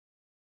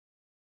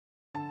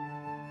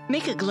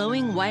Make a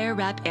glowing wire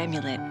wrap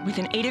amulet with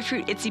an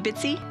Adafruit Itsy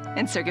Bitsy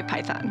and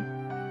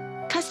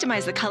CircuitPython.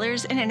 Customize the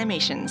colors and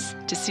animations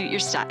to suit your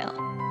style.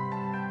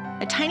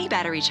 A tiny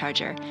battery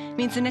charger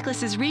means the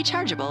necklace is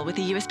rechargeable with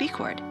a USB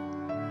cord.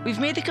 We've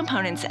made the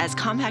components as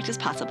compact as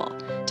possible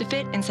to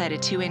fit inside a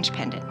 2-inch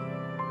pendant.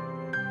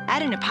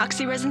 Add an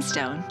epoxy resin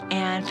stone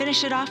and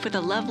finish it off with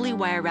a lovely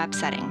wire wrap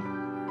setting.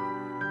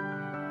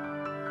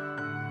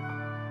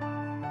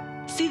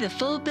 See the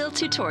full build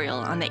tutorial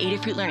on the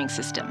Adafruit Learning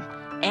System.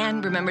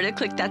 And remember to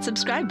click that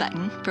subscribe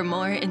button for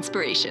more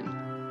inspiration.